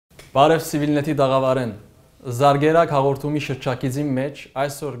Բարև Սիվիլիթի դաղավարեն, Զարկերակ հաղորդումի շրջակիցի մեջ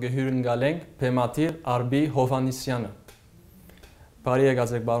այսօր գհյուրընկալենք Բեմադիր Արբի Յովհաննիսեանը։ Բարի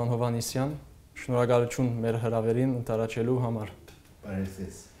եկած եք բարոն Յովհաննիսեան, շնորհակալություն մեր հրավերին ընթരാճելու համար։ Բարև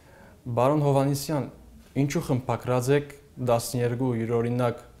ձեզ։ Բարոն Յովհաննիսեան, ինչու խմբագրած եք 12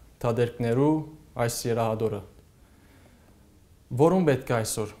 իւրօրինակ թատերկներու այս եռահատորը։ Որում պետք է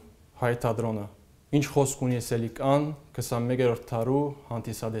այսօր հայ թատրոնը ինչ խոսք ունի եսելիք ան 21-րդ դարու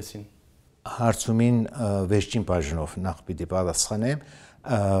հանդիսադեսին։ Հարցումին վերջին բաժնով նախ պիտի պատասխանեմ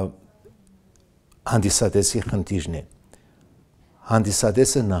հանդիսադեսի խնդիրն է։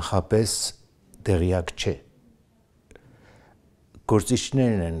 Հանդիսադեսը նախապես տեղյակ չէ։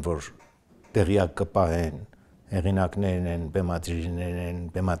 Գործիչներն են, որ տեղյակ կպահեն, հեղինակներն են, բեմադրիչներն են,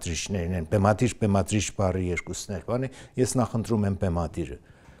 բեմադրիչներն են, բեմադրիչ բառը երկուսն էլ բան է, ես նախընտրում եմ բեմադիրը։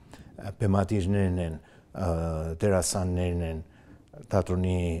 Բեմադիրներն են, դերասաններն են,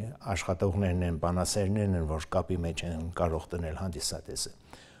 թատրոնի աշխատողներն են, բանասերներն են, որ կապի մեջ են կարող դնել հանդիսատեսը։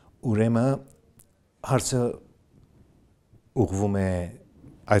 Ուրեմն հարցը ուղղվում է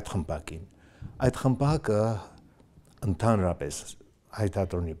այդ խմբակին։ Այդ խմբակը ընդհանրապես հայ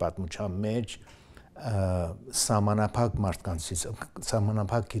թատրոնի պատմության մեջ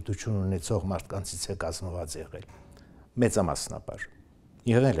սահմանափակ գիտություն ունեցող մարդկանցից է կազմված եղել։ Մեծամասնաբար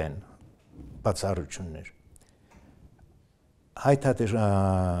եղել են բացառություններ։ Հայ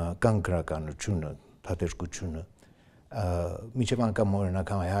թատերական գրականությունը, թատերգությունը մինչև անգամ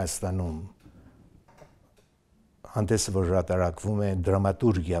օրինակ Հայաստանում հանդեսը, որ հրատարակվում է,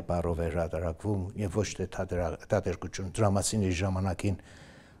 դրամատուրգիա բառով է հրատարակվում եւ ոչ թե թատերգություն։ Դրա մասին իր ժամանակին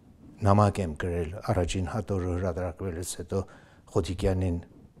նամակ եմ գրել, առաջին հատորը հրատարակվելուց հետո Խոթիկյանին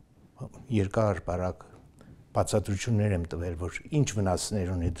երկար բարակ բացատրություններ եմ տվել, որ ինչ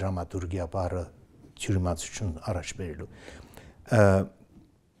վնասներ ունի դրամատուրգիա բառը թյուրիմացություն առաջ բերելու։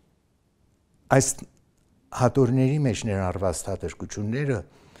 Այս հատորների մեջ ներառված թատերգությունները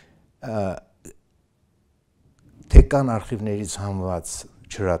թե կան արխիվներից համված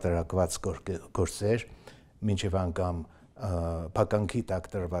չհրատարակված գործեր, մինչև անգամ փականքի տակ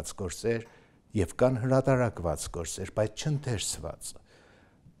տրված գործեր եւ կան հրատարակված գործեր, բայց չընթերցված։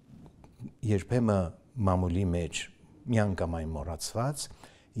 Երբեմն մամուլի մեջ միանգամայն մոռացված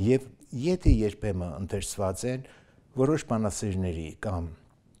եւ եթե երբեմն ընթերցված են որոշ բանասիրների կամ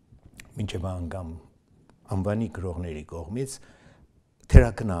մինչև անգամ անվանի գրողների կողմից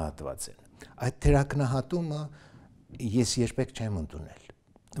թերակնահատված են։ Այդ թերակնահատումը ես երբեք չեմ ընդունել,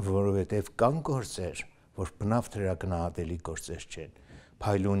 որովհետև կան գործեր, որ բնավ թերակնահատելի գործեր չեն,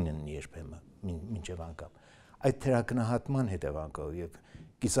 փայլուն են երբեմն մինչև անգամ։ Այդ թերակնահատման հետևանքով եւ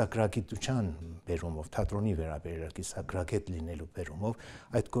կիսագրագիտության բերումով, թատրոնի վերաբերյալ կիսագրագետ լինելու բերումով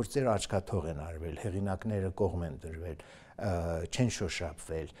այդ գործերը աչքաթող են արվել, հեղինակները կողմ են դրվել, չեն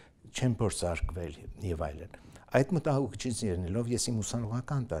շոշափվել, չեն փորձարկվել եւ այլն։ Այդ մտահոգությունից ելնելով ես իմ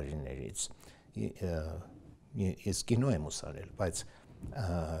ուսանողական տարիներից ես կինո եմ ուսանել, բայց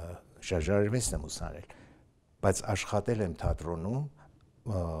շարժարվեստ եմ ուսանել, բայց աշխատել եմ թատրոնում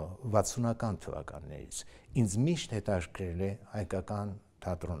 60-ական թվականներից։ Ինձ միշտ հետաքրքրել է հայկական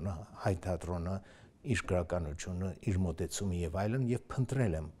թատրոնը, հայ թատրոնը, իր գրականությունը, իր մօտեցումը եւ այլն եւ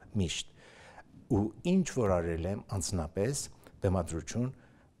փնտրել եմ միշտ։ Ու ինչ որ արել եմ անձնապես բեմադրություն,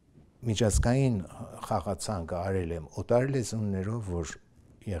 միջազգային խաղացանկը արել եմ օտար լեզուներով, որ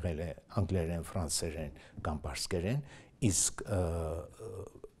եղել է անգլերեն, ֆրանսերեն կամ պարսկերեն, իսկ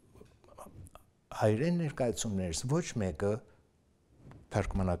հայերեն ներկայացումներից ոչ մեկը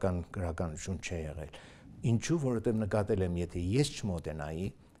թարգմանական գրականություն չի եղել։ Ինչու, որովհետև նկատել եմ, եթե ես չմոտենայի,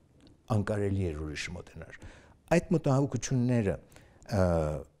 անկարելի էր ուրիշ մոտենար։ Այդ մտահոգությունները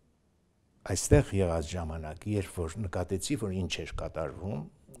այստեղ եղած ժամանակ, երբ որ նկատեցի, որ ինչ էր կատարվում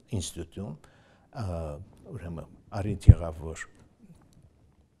ինստիտուտում, ուրեմն առիթ եղավ, որ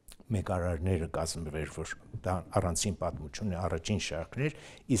մեկարարները կազմվեր, որ դա առանցին պատմություն է, առաջին շարքն էր,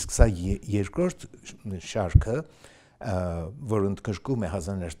 իսկ սա երկրորդ շարքը, որ ընդգրկում է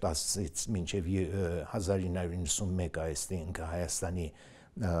 1910-ից մինչև 1991 այստեղ Հայաստանի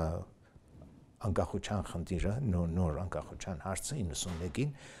անկախության խնդիրը, նոր անկախության հարցը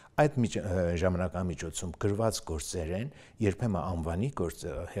 91-ին, այդ ժամանակամիջոցում գրված գործեր են, երբեմն անվանի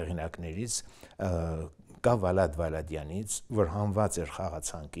հեղինակներից կա Վալադ Վալադյանից, որ հանված էր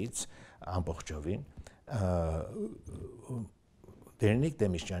խաղացանկից ամբողջովին, Դերնիկ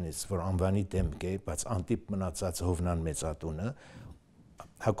Դեմիշյանից, որ անվանի դեմք է, բայց անտիպ մնացած Հովնան մեծատունը,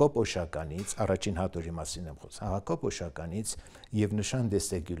 Հակոբ Օշականից, առաջին հատորի մասին եմ խոսում, Հակոբ Օշականից եւ Նշան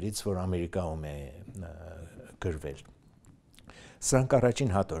Դեստեգյուլից, որ Ամերիկայում է գրվել։ Սրանք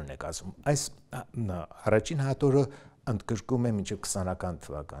առաջին հատորն է կազմում։ Այս առաջին հատորը ընդգրկում է մինչև 20-ական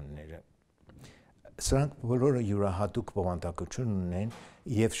թվականները։ Սրանք բոլորը յուրահատուկ բովանդակություն ունեն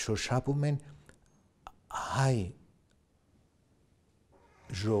եւ շոշափում են հայ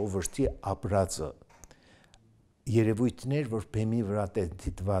ժողովրդի ապրածը երևույթներ, որ բեմի վրա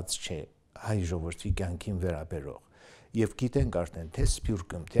դիտված չէ հայ ժողովրդի կյանքին վերաբերող եւ գիտենք արդեն թե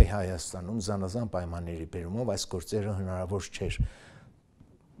Սփյուռքում, թե Հայաստանում զանազան պայմանների բերումով այս գործերը հնարավոր չէր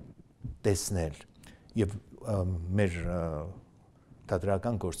տեսնել եւ մեր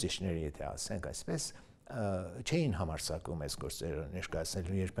թատերական գործիչները, եթե ասենք այսպես, չէին համարձակում այս գործերը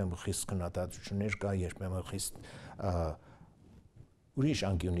ներկայացնելու, երբեմն խիստ քննադատություններ կա, երբեմն խիստ ուրիշ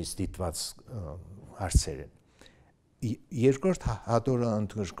անկյունից դիտված հարցեր են։ Երկրորդ հատորը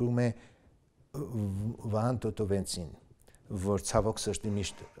ընդգրկում է Վահան Տոտովենցին, որ ցավոք սրտի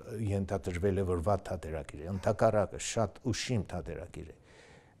միշտ ենթադրվել է, որ վատ թատերակիր է, ընդհակառակը շատ ուշիմ թատերակիր է,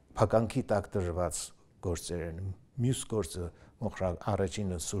 փականքի տակ դրված գործեր են, մյուս գործը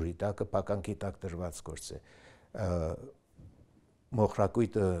առաջինը սուրի տակը փականքի տակ դրված գործ է,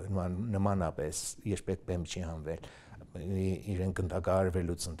 մոխրակույտը նմանապես երբեք բեմ չի հանվել, իրեն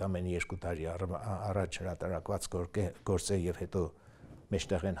գնդակահարվելուց ընդամենը 2 տարի առաջ հրատարակված գործ է եւ հետո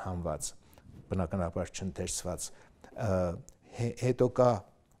մեջտեղ են հանված, բնականաբար չընթերցված, հետո կա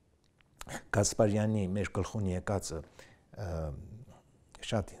Գասպարյանի մեր գլխուն եկածը,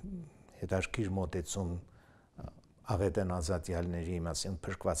 շատ հետաքրքիր մոտեցում Աղետեն ազատյալների մասին,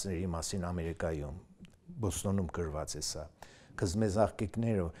 փրկվածների մասին Ամերիկայում, Բոստոնում գրված է սա, Կզմեզ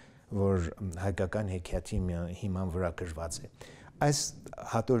աղկիկները, որ հայկական հեքիաթի հիման վրա գրված է։ Այս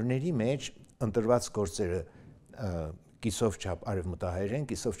հատորների մեջ ընտրված գործերը կիսով չափ արևմտահայերեն,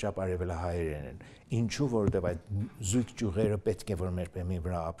 կիսով չափ արևելահայերեն են։ Ինչու, որովհետև այդ զույգ ճյուղերը պետք է որ մեր բեմի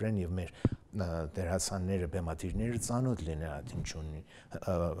վրա ապրեն եւ մեր դերասանները, բեմադիրները ծանոթ լինեն այդ ինչունի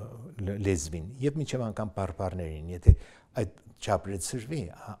լեզվին եւ միջև անգամ բարբարներին, եթե այդ չափրեցրվի,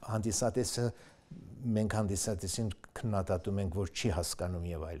 հանդիսատեսը մենք հանդիսատեսին քննադատում ենք, որ չի հասկանում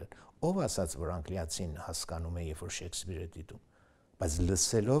եւ այլն։ Ով ասաց, որ անգլիացին հասկանում է, երբ որ Շեքսպիրը դիտում, բայց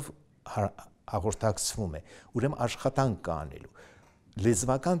լսելով հաղորդակցվում է, ուրեմն աշխատանք կա անելու։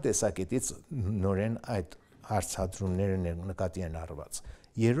 Լեզվական տեսակետից նորեն այդ հարցադրումները նկատի են առված։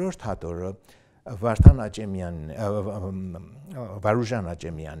 Երրորդ հատորը Վարուժան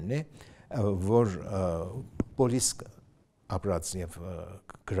Աճեմյանն է, որ պոլիս ապրած եւ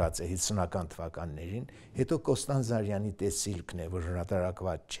գրած է 50-ական թվականներին, հետո Կոստանդզարյանի տեսիլքն է, որ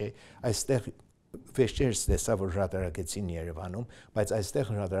հրատարակված չէ, այստեղ վերջերս տեսա, որ հրատարակեցին Երևանում, բայց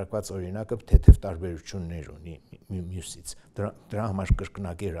այստեղ հրատարակված օրինակը թեթև տարբերություններ ունի մյուսից, դրա համար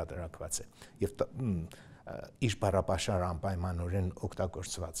կրկնակի հրատարակված է եւ իր բառապաշար անպայմանորեն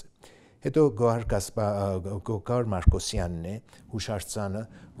օգտագործված է։ Հետո Գոհար Մարկոսյանն է, հուշարձանը,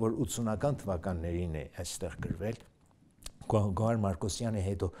 որ 80-ական թվականներին է այստեղ գրվել։ Գոհար Մարկոսյանը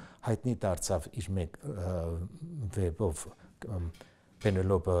հետո հայտնի դարձավ իր մեկ վեբով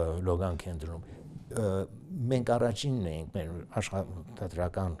Պենելոպը Լոգան կենտրոնում։ Մենք առաջինն էինք մեր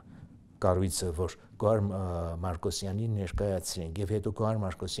աշխատատրական կառույցը, որ Գոհար Մարկոսյանին ներկայացրենք եւ հետո Գոհար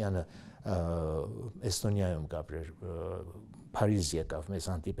Մարկոսյանը Էստոնիայում կապրեր, Փարիզ եկավ, մեզ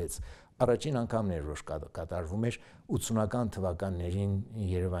հանդիպեց։ Առաջին անգամն էր, որ կատարվում էր 80-ական թվականներին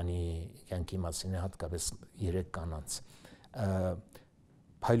Երևանի կյանքի մասին, հատկապես 3 կանանց։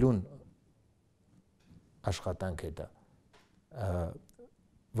 Փայլուն աշխատանք է դա։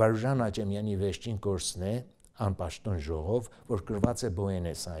 Վարուժան Աճեմյանի վերջին գործն է անպաշտոն ժողով, որ գրված է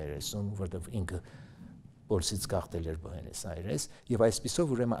Բուենոս Այրեսում, որտեղ ինքը Պոլսից գաղթել էր Բուենոս Այրես, եւ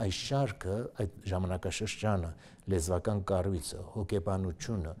այսպիսով ուրեմն այս շարքը, այդ ժամանակաշրջանը, լեզվական կառույցը,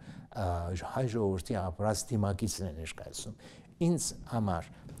 հոգեբանությունը, հայ ժողովրդի ապրած դիմակիցն է ներկայացում։ Ինձ համար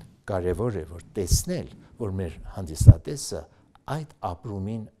կարևոր է որ տեսնել, որ մեր հանդիսատեսը այդ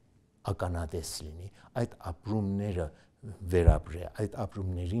ապրումին ականատես լինի, այդ ապրումները վերապրե, այդ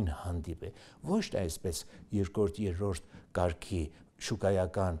ապրումներին հանդիպե, ոչ թե այսպես երկրորդ, երրորդ կարգի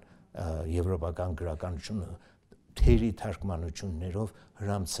շուկայական եվրոպական գրականությունը թերի թարգմանություններով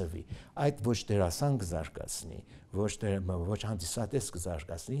հրամցվի։ Այդ ոչ դերասան կզարգացնի, ոչ հանդիսատես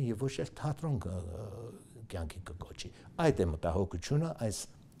կզարգացնի եւ ոչ էլ թատրոն կյանքի կկոչի։ Այդ է մտահոգությունը այս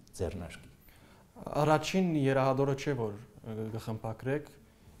ձեռնարկի։ Առաջին երահադորը չէ, որ կխմբագրեք,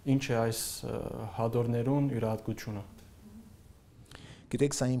 ինչ է այս հադորներուն յուրահատկությունը։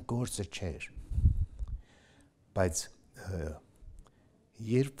 Գիտեք, սա իմ գործը չէր, բայց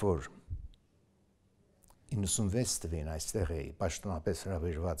երբ որ 96 թվականին այստեղ էի, պաշտոնապես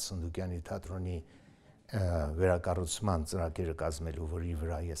հրավիրված Սնդուկյանի թատրոնի վերակառուցման ծրագիրը կազմելու, որի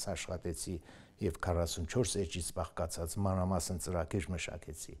վրա ես աշխատեցի եւ 44 էջից բաղկացած մանրամասն ծրագիր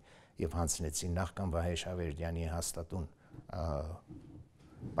մշակեցի, եւ հանձնեցի նախքան Վահե Շավերդյանի հաստատուն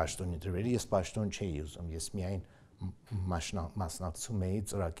պաշտոնի դրվերի, ես պաշտոն չէի ուզում, ես միայն մասնակցում էի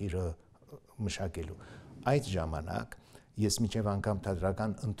ծրագիրը մշակելու։ Այդ ժամանակ ես միջև անգամ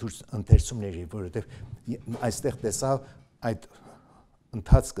թատերական ընթերցումների, որովհետև այստեղ տեսա այդ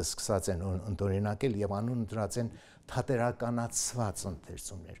ընթացքը սկսած են ընդօրինակել եւ անուն դրած են թատերականացված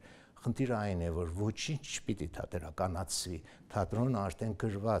ընթերցումներ։ Խնդիրը այն է, որ ոչինչ չպիտի թատերականացվի, թատրոնը արդեն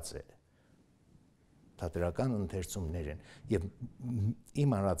գրված է, թատերական ընթերցումներ են եւ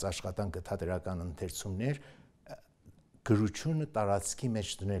իմ արած աշխատանքը թատերական ընթերցումներ գրությունը տարածքի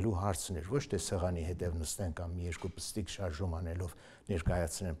մեջ դնելու հարցն էր, ոչ թե սեղանի հետև նստեն կամ մի երկու պստիկ շարժում անելով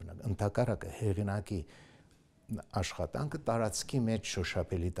ներկայացնեն բնակ։ Ընդհակառակը հեղինակի աշխատանքը տարածքի մեջ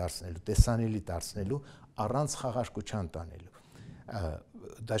շոշափելի դարձնելու, տեսանելի դարձնելու, առանց խաղարկության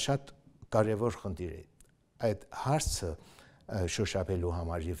տանելու։ Դա շատ կարևոր խնդիր է։ Այդ հարցը շոշափելու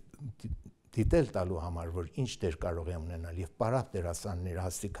համար եւ դիտել տալու համար, որ ինչ դեր կարող է ունենալ եւ պարապ դերասանները,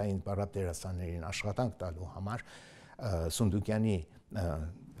 հաստիկային պարապ դերասաններին աշխատանք տալու համար Սունդուկյանի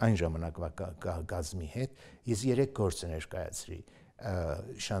այն ժամանակվա գազմի հետ ես 3 գործ ներկայացրի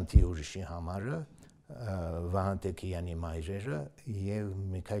Շանթի ուրիշի համարը, Վահան Տեքիյանի մայրերը եւ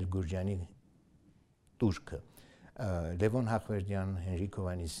Միքայել Գուրջյանի տուրքը, Լևոն Հախվերդյան, Հենրիկ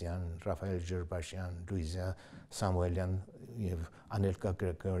Հովհաննիսեան, Ռաֆայել Ջրբաշյան, Լույս Սամուելյան եւ Անելկա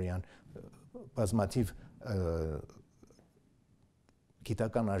Գրեգորյան բազմաթիվ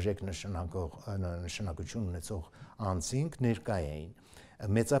գիտական արժեք նշանակություն ունեցող անձինք ներկա էին,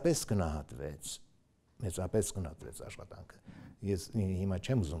 մեծապես գնահատվեց աշխատանքը։ Ես հիմա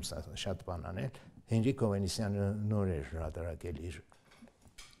չեմ ուզում շատ բան անել, Հենրիկ Հովհաննիսյանը նոր էր հրատարակել իր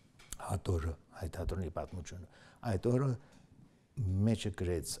հատորը, հայ թատրոնի պատմությունը։ Այդ օրը մեջը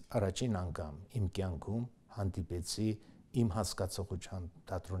գրեց առաջին անգամ իմ կյանքում հանդիպեցի իմ հասկացողության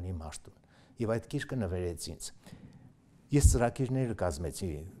թատրոնի մարդուն եւ այդ գիրքը նվերեց ինձ։ Ես ծրագիրները կազմեցի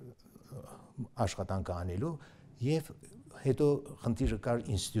աշխատանքը անելու եւ հետո խնդիրը կար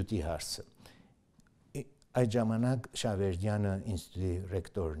ինստիտուտի հարցը։ Այդ ժամանակ Շավերդյանը ինստիտուտի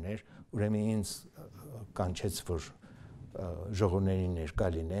ռեկտորն էր, ուրեմն ինձ կանչեց, որ ժողովներին ներկա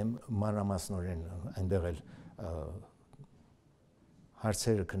լինեմ, մանրամասնորեն այնտեղ էլ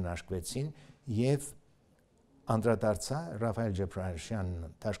հարցերը քննարկվեցին եւ անդրադարձա Ռաֆայել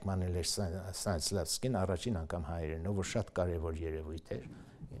Ջեփրաշյանն թարգմանել էր Ստանիսլավսկին առաջին անգամ հայերենով, որ շատ կարևոր երևույթ էր,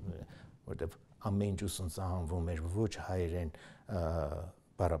 որտեղ ամեն ինչ ուսուցանվում էր ոչ հայերեն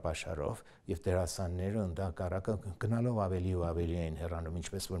բառապաշարով եւ դերասանները ընդհակառակը գնալով ավելի ու ավելի էին հեռանում,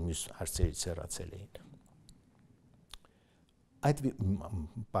 ինչպես որ մյուս հարցերից հեռացել էին։ Այդ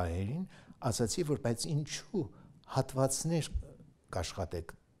պահերին ասացի, որ բայց ինչու հատվածներ կաշխատեք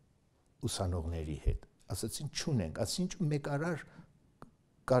ուսանողների հետ։ Ասացին չունենք, ասեցին ինչու մեկարար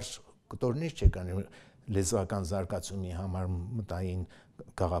կարճ կտորներ չեկան լեզվական զարգացումի համար մտային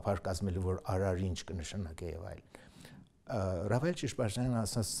գաղափար կազմելու, որ արար ինչ կնշանակե եւ այլն։ Ռաֆայել Ջեփրաշյանն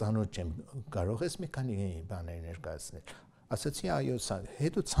ասաց ցանոթ չեմ, կարող ես մի քանի բաներ ներկայացնել։ Ասացի այո,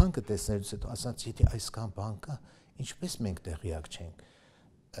 հետո ցանկը տեսնելուց հետո ասացի, եթե այսքան բան կա, ինչպես մենք տեղյակ չենք,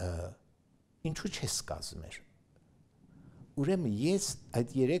 ինչու չես կազմեր։ Ուրեմն ես այդ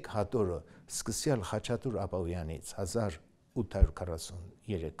 3 հատորը սկսյալ Խաչատուր Ապավյանից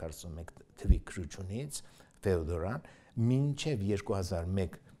 1843-41 թվի քրությունից Ֆեոդորան մինչև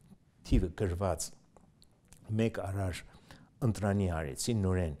 2001 թիվը գրված մեկ արար ընտրանի արեցի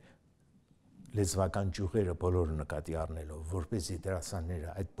նորեն լեզվական ճյուղերը բոլորը նկատի առնելով, որպեսզի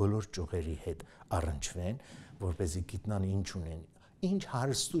դերասանները այդ բոլոր ճյուղերի հետ առնչվեն, որպեսզի գիտնան ինչ ունեն, ինչ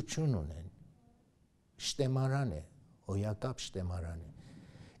հարստություն ունեն, շտեմարան է, հոյակապ շտեմարան է,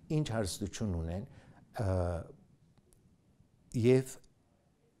 ինչ հարստություն ունեն եւ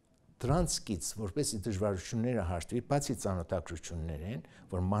դրանցից որպեսզի դժվարությունները հաշտվի, բացի ծանոթագրություններ են,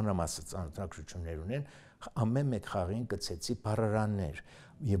 որ մանրամասը ծանոթագրություններ ունեն, ամեն մեկ խաղին գցեցի բառարաններ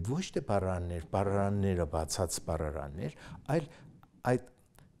եւ ոչ թե բառարաններ, բառարանները բացած բառարաններ, այլ այդ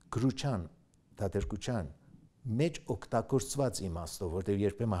գրության, թատերգութեան մեջ օգտագործված իմաստով, որտեղ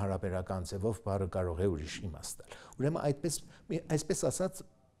երբեմն հարաբերական ձևով բառը կարող է ուրիշ իմաստ տալ։ Ուրեմն այսպես ասած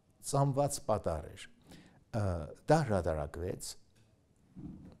ծամված պատառ էր։ Դա հրատարակվեց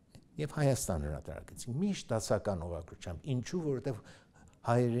եւ Հայաստան հրատարակեցին միշտ դասական ուղղագրությամբ, ինչու, որովհետեւ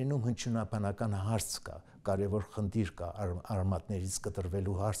հայերենում հնչյունաբանական հարց կա, կարևոր խնդիր կա, արմատներից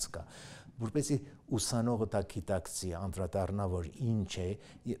կտրվելու հարց կա, որպեսզի ուսանողը դա գիտակցի, անդրադառնա, որ ինչ է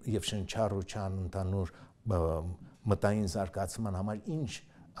եւ շնչառության ընդհանուր մտային զարգացման համար ինչ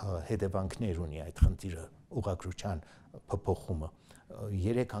հետևանքներ ունի այդ խնդիրը ուղղագրության փոփոխումը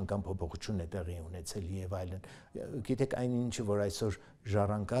 3 անգամ փոփոխություն է տեղի ունեցել եւ այլն գիտեք այն ինչը որ այսօր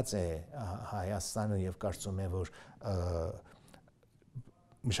ժառանգած է Հայաստանը եւ կարծում եմ որ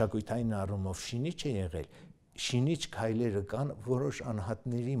մշակութային առումով շինիչ է եղել շինիչ քայլերը կան որոշ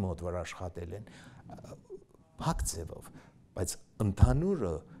անհատների մոտ որ աշխատել են փակ ձևով բայց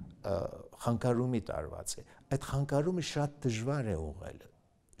ընդհանուրը խանգարումի տարված է այդ խանգարումը շատ դժվար է ուղղել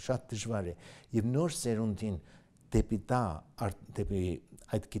շատ դժվար է եւ նոր սերունդին դեպի դեպի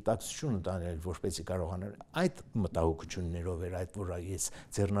այդ գիտակցությունը տանել որպեսզի կարողանալ այդ մտահոգություններով էր այդ որ ես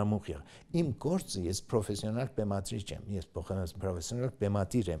ձեռնամուխ եղա իմ գործը ես պրոֆեսիոնալ բեմադրիչ եմ ես պրոֆեսիոնալ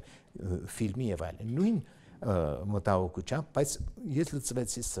բեմադիր եմ ֆիլմի եւ այլն նույն մտահոգությամբ բայց ես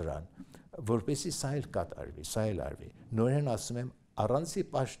լծվեցի սրան որպեսզի սա էլ կատարվի սա էլ արվի նորեն ասում եմ առանցի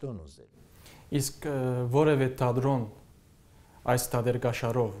պաշտոն ուզել իսկ որևէ թատրոն այս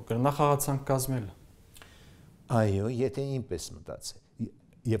թատերգաշարով կրնա խաղացանք կազմել այո եթե ինպես մտածե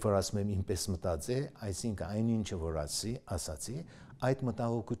երբ որ ասում եմ ինպես մտածե այսինքն այն ինչը որ ասացի այդ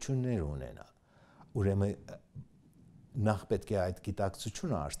մտահոգությունները ունենա ուրեմն նախ պետք է այդ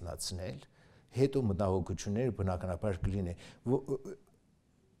գիտակցությունը արտնացնել հետո մտահոգությունները բնականաբար կլինի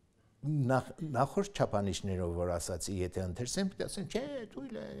նախորդ չափանիշներով որ ասացի եթե ընթերցեմ ասեմ չէ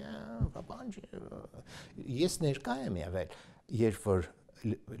թույլ է բանջ ես ներկա եմ եղել երբ որ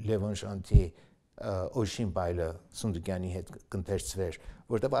Լևոն Շանթի Օշիմբայլը Սունդուկյանի հետ կընթերցվեր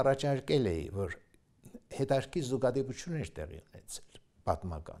որտեղ առաջարկել էի որ հետարքի զուգադիպություններ տեղի ունեցել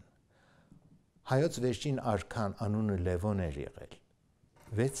պատմական հայոց վերջին արքան անունը Լևոն էր եղել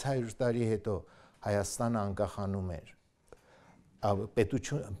 600 տարի հետո Հայաստանը անկախանում էր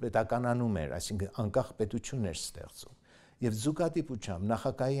պետականանում էր այսինքն անկախ պետություն էր ստեղծում եւ զուգադիպությամբ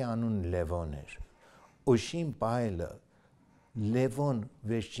նախագահի անունը Լևոն էր Օշիմբայլը Լևոն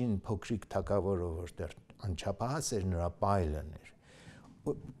վերջին փոքրիկ թագավորը որտեղ անչափահաս էր նրա պայլն էր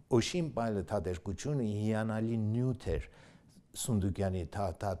Օշիմբայլը թատերգությունը հիանալի նյութ էր Սունդուկյանի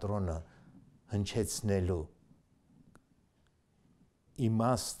թատրոնը հնչեցնելու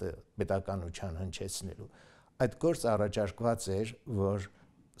իմաստը պետականության հնչեցնելու այդ գործը առաջարկված էր որ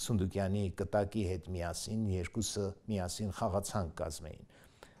Սունդուկյանի կտակի հետ միասին երկուսը միասին խաղացանք կազմեին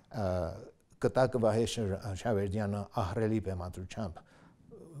կտակը Վահե Շավերդյանը ահռելի բեմադրությամբ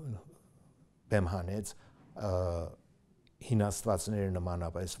բեմ հանեց հինաստվածները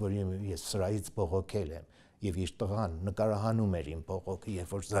նմանապես որ ես սրահից բողոքել եմ եւ իր տղան նկարահանում էր իմ բողոքը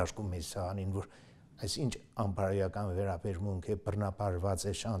երբ որ զարկում էի սահանին որ այս ինչ անբարոյական վերաբերմունք է բռնապարված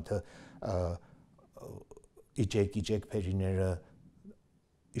է շանթը իջեք փերիները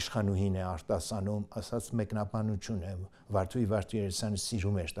իշխանուհին է արտասանում, ասած մեկնաբանություն է, Վարդուհի Վարդուհերեսյանը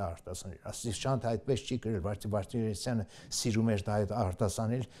սիրում էր դա արտասանել, ասի շանթը այդպես չի գրել, Վարդուհերեսյանը սիրում էր դա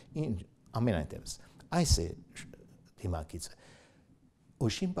արտասանել, ամեն այնտեղս, այս է դիմակիցը,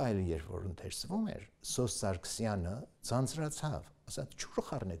 Օշիմբայլը երբ որ ընթերցվում էր, Սոս Սարգսյանը ձանձրացավ, ասաց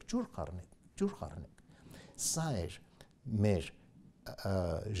ջուր խառնեք, սա էր մեր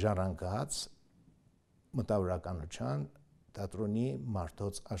ժառանգած մտավորականության թատրոնի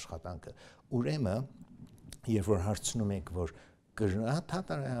մարդոց աշխատանքը ուրեմն երբ որ հարցնում եք որ կրնա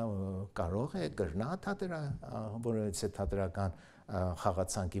կարող է կրնա որովհետեւ թատերական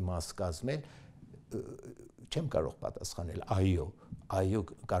խաղացանկի մաս կազմել չեմ կարող պատասխանել այո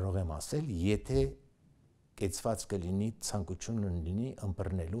կարող եմ ասել եթե կեցված կլինի ցանկություն լինի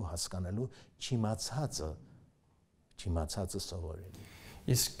ըմբռնելու հասկանալու չիմացածը սովորելու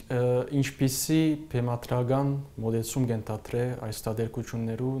Իսկ ինչպիսի բեմադրական մոդեցում կենթադրե այս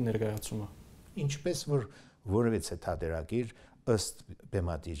թատերգություններու ներկայացումը ինչպես որ որևէ թատերագիր ըստ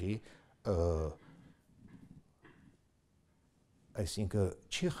բեմադիրի այսինքն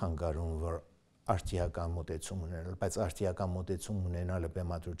չի խանգարում որ արտիական մոտեցում ունենալ բայց արտիական մոտեցում ունենալը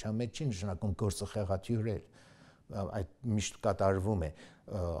բեմադրության մեջ չի նշանակում գործը խեղաթյուրել այդ միշտ կատարվում է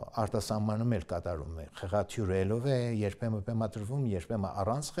արտասահմանում էլ կատարվում է խեղաթյուրելով է երբեմն բեմադրվում երբեմն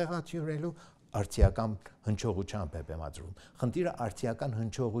առանց խեղաթյուրելու արտիական հնչողությամբ է բեմադրվում խնդիրը արտիական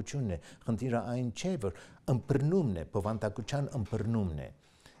հնչողությունն է խնդիրը այն չէ որ ըմբռնումն է բովանդակության ըմբռնումն է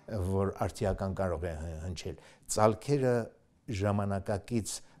որ արտիական կարող է հնչել ծալքերը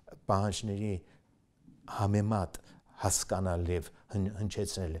ժամանակակից պահանջների համեմատ հասկանալ եւ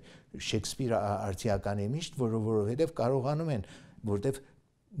հնչեցնել Շեքսպիրը արտիական է միշտ որովհետեւ կարողանում են որտեւ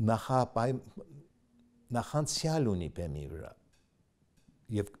նախանցյալ ունի բեմի վրա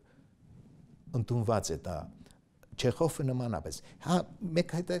եւ ընդունված է դա Չեխովը նմանապես հա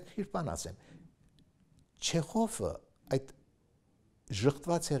մեկ հետաքրքիր բան ասեմ Չեխովը այդ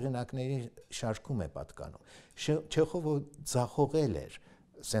ժխտուածը հեղինակների շարքում է պատկանում Չեխովը ձախողել էր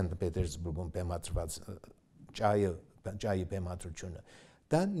Սենտ Պետերսբուրգում բեմադրված ճայի բեմադրությունը,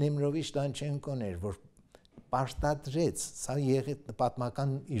 դա Նեմրովի Շտանչենկոն էր, որ պարտադրեց, սա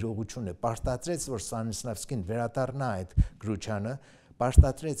պատմական իրողություն է, պարտադրեց, որ Ստանիսլավսկին վերադառնա այդ գրուչանը,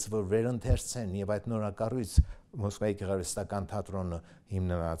 պարտադրեց, որ վերընթերցեն եւ այդ նորակառույց Մոսկվայի գեղարվեստական թատրոնը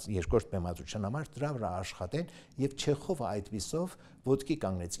հիմնված երկրորդ բեմադրության համար դրա վրա աշխատեն եւ Չեխովը այդպիսով ոտքի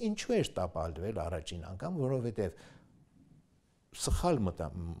կանգնեց։ Ինչու էր տապալվել առաջին անգամ, որովհետեւ սխալ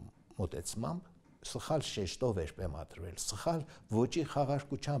մոտեցմամբ, սխալ շեշտով էր բեմադրվել, սխալ ոճի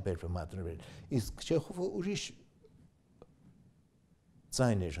խաղարկությամբ էր բեմադրվել։ Իսկ Չեխովը ուրիշ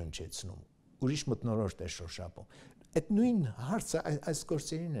ձայն էր հնչեցնում, ուրիշ մթնոլորտ էր շոշափում։ Այդ նույն հարցը այս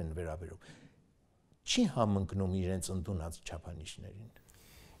գործերին են վերաբերում։ Չի համընկնում իրենց ընդունած չափանիշներին։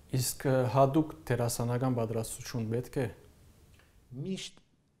 Իսկ հատուկ դերասանական պատրաստություն պետք է։ Միշտ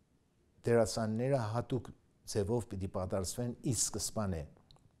դերասանները հատուկ ձևով պիտի պատրաստվեն ի սկզբանե,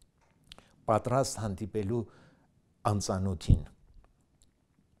 պատրաստ հանդիպելու անծանոթին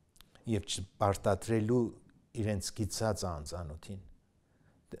եւ չպարտադրելու իրենց գիծած անծանոթին։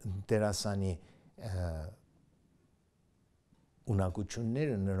 Դերասանի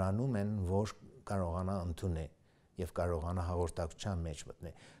ունակությունները նրանում են, որ կարողանա ընդունել եւ կարողանա հաղորդակցության մեջ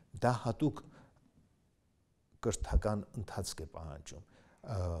մտնել։ Դա հատուկ կրթական ընթացք է պահանջում։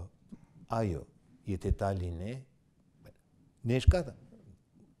 Այո, եթե դա լինի, ներկա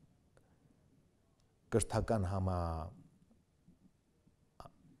կրթական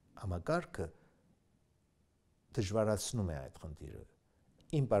համակարգը դժվարացնում է այդ խնդիրը։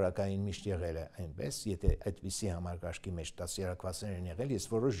 Իմ բարակային միշտ եղել է այնպես, եթե այդպիսի համակարգի մեջ դասերակվածներ են եղել, ես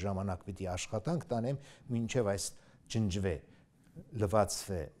որոշ ժամանակ պիտի աշխատանք տանեմ, մինչև այս ջնջվե,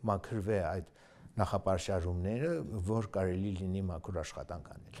 լվացվե, մաքրվե այդ նախապարշարումները, որ կարելի լինի մաքուր աշխատանք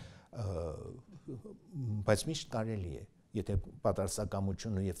անել։ Բայց միշտ կարելի է, եթե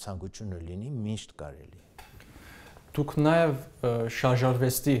պատրաստակամությունը եւ ցանկությունը լինի, միշտ կարելի է։ Դուք նաեւ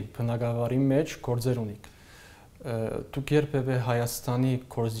շարժարվեստի բնագավառի մեջ գործեր ունիք։ Դուք երբևէ Հայաստանի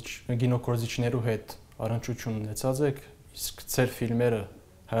գինոկորզիչներու հետ առնչություն ունեցած եք, իսկ ձեր ֆիլմերը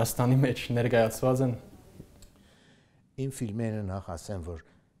Հայաստանի մեջ ներկայացված են։ Իմ ֆիլմերը նախ ասեմ, որ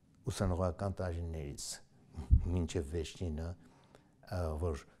ուսանողական տարիներից մինչև վերջինը,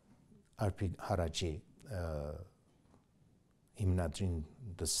 որ Արբի Հարաճի հիմնադրին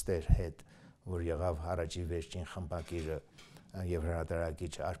դստեր հետ, որ եղավ Հարաճի վերջին խմբագիրը եւ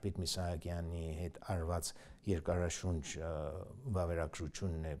հրատարակիչ Արփիկ Միսահակյանի հետ արված երկարաշունչ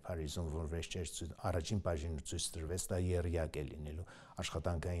վավերագրությունն է Փարիզում, որ վերջերս առաջին բաժինը ցույց տրվեց, դա եռյակ է լինելու,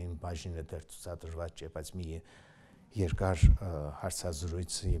 աշխատանքային բաժինը դեռ ցուցադրված չէ, բայց մի երկար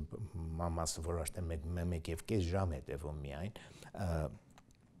հարցազրույցի մասը, որ արդեն 1.5 ժամ է տևում միայն,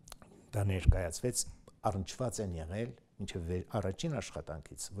 դա ներկայացվեց, առնչված են եղել մինչև առաջին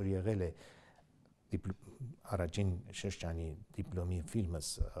աշխատանքից, որ եղել է առաջին շրջանի դիպլոմի ֆիլմս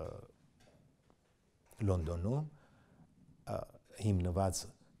Լոնդոնում հիմնված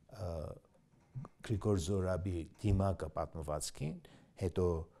Գրիգոր Զորաբի դիմակը պատմվածքին, հետո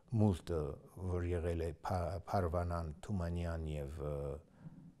մուլտը, որ եղել է Փարվանան Թումանյան եւ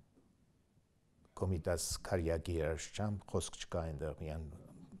Կոմիտաս Քարյակի երաժշտությամբ, խոսք չկա այնտեղ, միան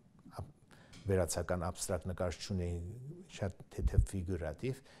վերացական абստրակտ նկարչություն է, շատ թեթև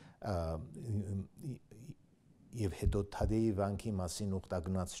ֆիգուրատիվ, եւ հետո Թադեի վանքի մասին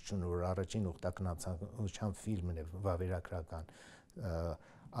ուխտագնացությունը, որ առաջին ուխտագնացության ֆիլմն է վավերագրական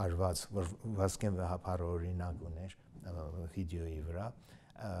արված, որ Վազգեն Վահապարը օրինակ ուներ վիդեոյի վրա,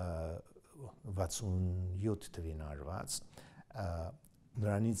 67 թվին արված,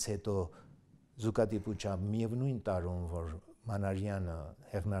 նրանից հետո զուգադիպությամբ միևնույն տարում, որ Մանարյանը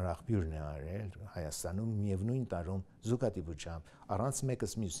հեղնարախբյուրն է արել Հայաստանում, միևնույն տարում զուգադիպությամբ առանց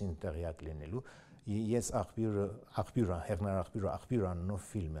մեկս մյուսին տեղյակ լինելու, ես հեղնարախբյուրը անունով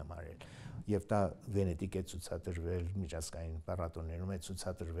ֆիլմ եմ արել եւ դա Վենետիկ է ցուցադրվել, միջազգային փառատոներում է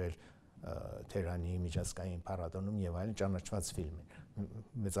ցուցադրվել, Թերանի միջազգային փառատոնում եւ այլն, ճանաչված ֆիլմ է,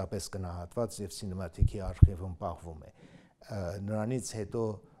 մեծապես գնահատված եւ սինեմատիկի արխիվում պահվում է։ Նրանից հետո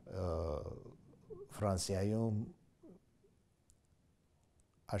Ֆրանսիայում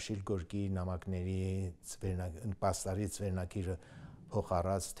Աշիլ Գորկի նամակների պաստարի ծվերնակիրը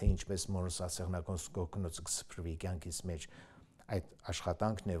փոխարած, թե ինչպես Մորոս Ասեղնակոնսկո կնոցը կսփռվի կյանքից մեջ, այդ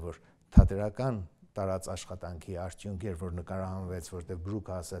աշխատանքն է, որ թատերական տարած աշխատանքի արդյունք էր, որ նկարահանվեց, որտեղ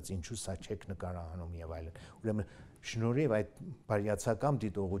Բրուկը ասաց, ինչու սա չեք նկարահանում եւ այլն։ Ուրեմն շնորհիվ այդ բարյացակամ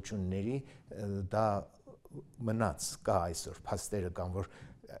դիտողությունների դա մնաց, կա այսօր փաստերը կան, որ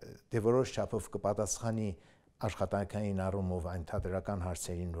դե որոշ չափով կպատասխանի աշխատանքային առումով այն թատերական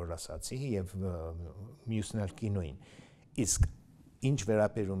հարցերին, որ ասացի, եւ մյուսն էլ կինոյին։ Իսկ ինչ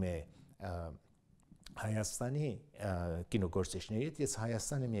վերաբերում է Հայաստանի կինոգործիչներից, ես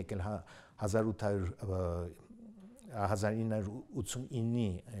Հայաստան եմ եկել 1989-ի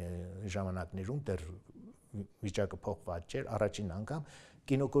ժամանակներում, դեռ վիճակը փոխված չէր, առաջին անգամ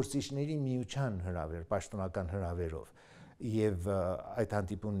կինոգործիչների միության հրավեր, պաշտոնական հրավերով, եւ այդ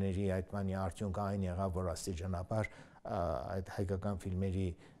հանդիպումների այդ բանի արդյունքը այն եղավ, որ աստիճանաբար այդ հայկական ֆիլմերի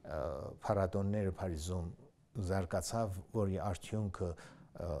փառատոնները Փարիզում զարգացավ, որի արդյունքը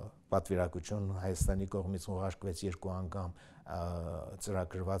պատվիրակություն Հայաստանի կողմից ուղարկվեց 2 անգամ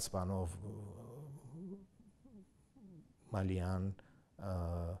ծրագրված բանով Մալյան,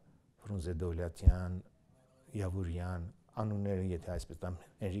 Ֆրունզե-Դովլյատյան, Յավուրյան, անունները, եթե այսպես տամ,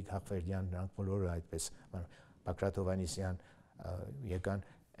 Էրիկ Հախվերդյան, նրանք բոլորը այդպես, Բագրատ Հովհաննիսեան եկան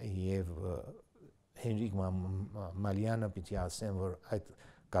եւ Հենրիկ Մալյանը պիտի ասեմ, որ այդ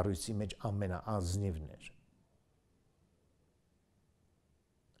կառույցի մեջ ամենաազնիվն էր։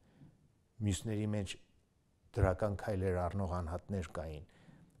 Մյուսների մեջ դրական քայլեր առնող անհատներ կային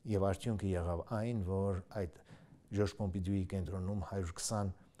եւ արդյունքը եղավ այն, որ այդ Ժորժ Պոմպիդուի կենտրոնում 120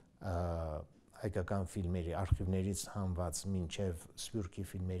 հայկական ֆիլմերի արխիվներից հանված մինչև սփյուռքի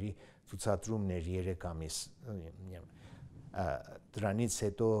ֆիլմերի ցուցադրումներ 3 ամիս դրանից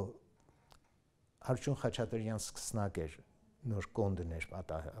հետո Արչուն Խաչատրյան սկսնակ էր նոր կոնդներ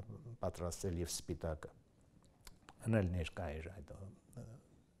պատրաստել եւ սպիտակը հնել ներկա էր այդ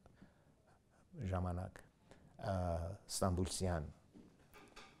ժամանակ Ստամբուլսյան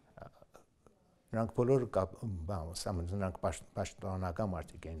նրանք բոլորը նրանք պաշտոնական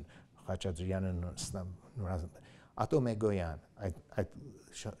մարդիկ են Խաչատրյանը Ատոմեգոյան այդ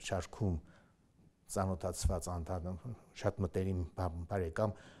շարքում ծանոթացված անդամ շատ մտերիմ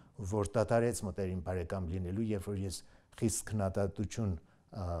բարեկամ որ դադարեց մտերիմ բարեկամ լինելու երբ որ ես խիստ քննադատություն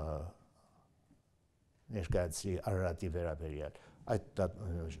ներկայացրի Արարատի վերաբերյալ այդ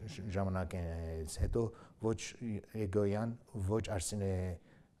ժամանակից հետո ոչ Էգոյան ոչ Արսենե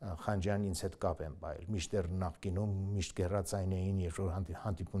Խանջյան ինձ հետ կապ են բայել միշտեր նախկինում միշտ գերացայն էին երբ որ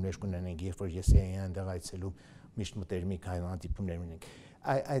հանդիպումներ կունենենք երբ որ ես էի այնտեղ այցելում միշտ մտերմի քայլ հանդիպումներ ունենք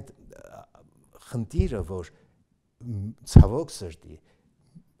այդ խնդիրը որ ցավոք սրտի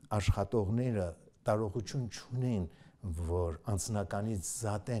աշխատողները տարողություն չունեն որ անձնականից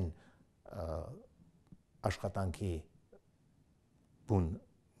զատեն աշխատանքի բուն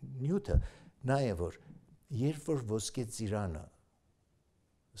նյութը նաեւ որ երբ որ ոսկե ծիրանը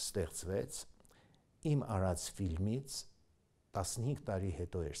ստեղծվեց իմ արած ֆիլմից 15 տարի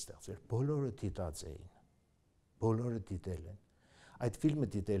հետո էր ստեղծվել բոլորը դիտած էին բոլորը դիտել են այդ ֆիլմը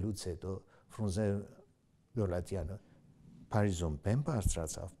դիտելուց հետո Ֆրունզե Դոլատյանը Փարիզում բեմ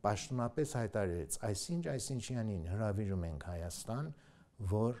բարձրացավ պաշտոնապես հայտարարեց այսինչյանին հրավիրում ենք Հայաստան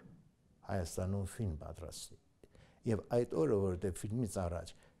որ Հայաստանում ֆիլմ պատրաստի եւ այդ օրը որտեղ ֆիլմից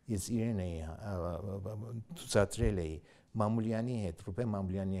առաջ ես իրեն էի ցուցադրել էի Մամուլյանի հետ, Ռուբեն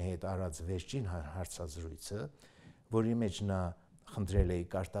Մամուլյանի հետ արած վերջին հարցազրույցը, որի մեջ նա խնդրել էի,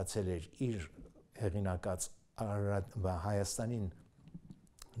 կարտացել էր իր հեղինակած Հայաստանին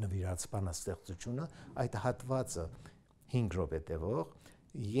նվիրած բանաստեղծությունը, այդ հատվածը 5 րոպե տևող,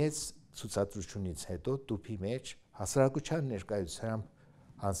 ես ցուցադրությունից հետո տուփի մեջ հասարակության ներկայությամբ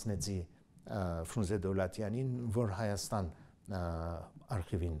հանձնեցի Ֆրունզե Դոլատյանին, որ Հայաստան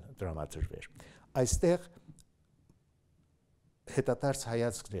արխիվին տրամադրվեր։ Այստեղ հետադարձ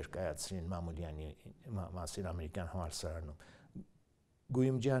հայացք ներկայացրին Մամուլյանի մասին ամերիկյան համալսարանում։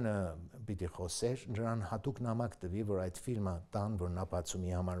 Գույումջյանը պիտի խոսեր, նրան հատուկ նամակ տվի, որ այդ ֆիլմը տան, որ նա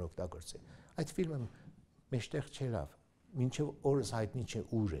բացումի համար օգտագործի։ Այդ ֆիլմը մեջտեղ չելավ, մինչև օրս հայտնի չէ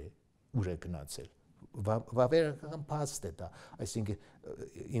ուր է գնացել։ Վավերական փաստ է դա,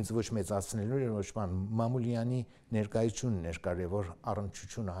 այսինքն ինձ ոչ մեծացնելու էր ոչ բան Մամուլյանի ներկայությունն էր կարևոր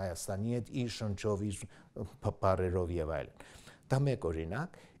առնչությունը Հայաստանի հետ իր շնչով, իր բառերով եւ այլն։ Դա մեկ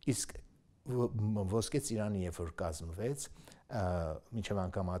օրինակ, իսկ ոսկե ծիրանը երբ որ կազմվեց, մինչև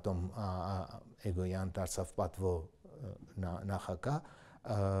անգամ Ատոմ Էգոյան դարձավ պատվո նախագահ,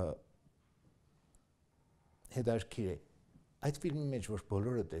 հետարքիր է, այդ ֆիլմի մեջ որ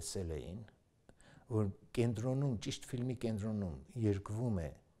բոլորը տեսել էին, որ կենտրոնում, ճիշտ ֆիլմի կենտրոնում երկվում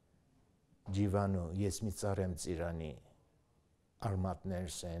է Ջիվանու, ես մի ծառ եմ ծիրանի,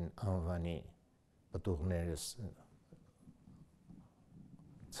 արմատներս են անվանի, պտուղներս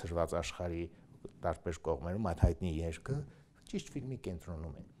ծրված աշխարհի տարբեր կողմերում այդ հայտնի երգը ճիշտ ֆիլմի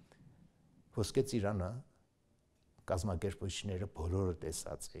կենտրոնում է։ Ոսկե ծիրանը կազմակերպիչները բոլորը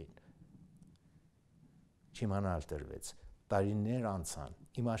տեսած էին։ Չիմանալ տրվեց։ Տարիներ անցան։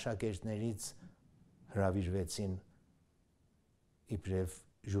 Իմ աշակերտներից հրավիրվեցին իբրև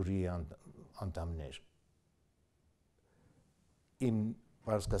ժյուրիի անդամներ։ իմ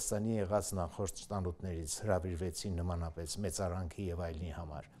Պարսկաստանի եղած նախորդ ստանոթներից հրավիրվեցին նմանապես մեծարանքի եւ այլնի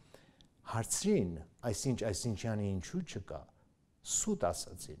համար։ Հարցրին, այսինչյանի ինչու չկա, սուտ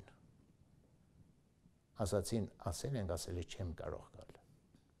ասացին։ Ասացին, ասել ենք, ասել է չեմ կարող գալ։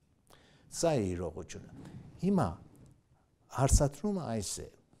 Սա է իրողությունը։ Հիմա հարցատրումը այս է։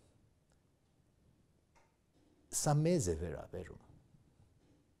 Սա մեզ է վերաբերում։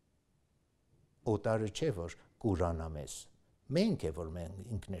 Օտարը չէ, որ կուրանա մեզ։ Մենք է, որ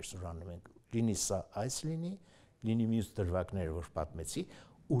մենք ինքներս ուրանում ենք, լինի սա այս լինի մյուս դրվագները, որ պատմեցի,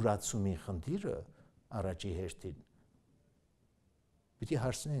 ուրացումի խնդիրը առաջի հերթին։ Պիտի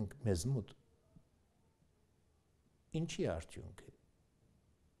հարցնենք մեզ մոտ, ինչի արդյունք է,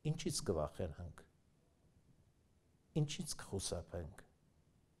 ինչից կվախենանք, ինչից կխուսափենք։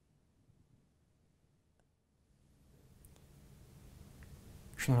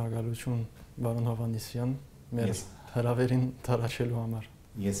 Շնորհակալություն, պարոն Յովհաննիսյան, մեր հրավերին տարածելու համար։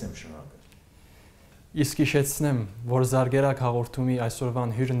 Ես եմ շնորհակալ։ Իսկ հիշեցնեմ, որ Զարկերակ հաղորդումի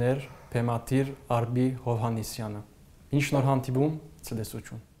այսօրվան հյուրն էր Բեմադիր Արբի Յովհաննիսյանը։ Ինչ նոր հանդիպում,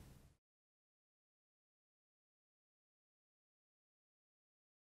 ցտեսություն։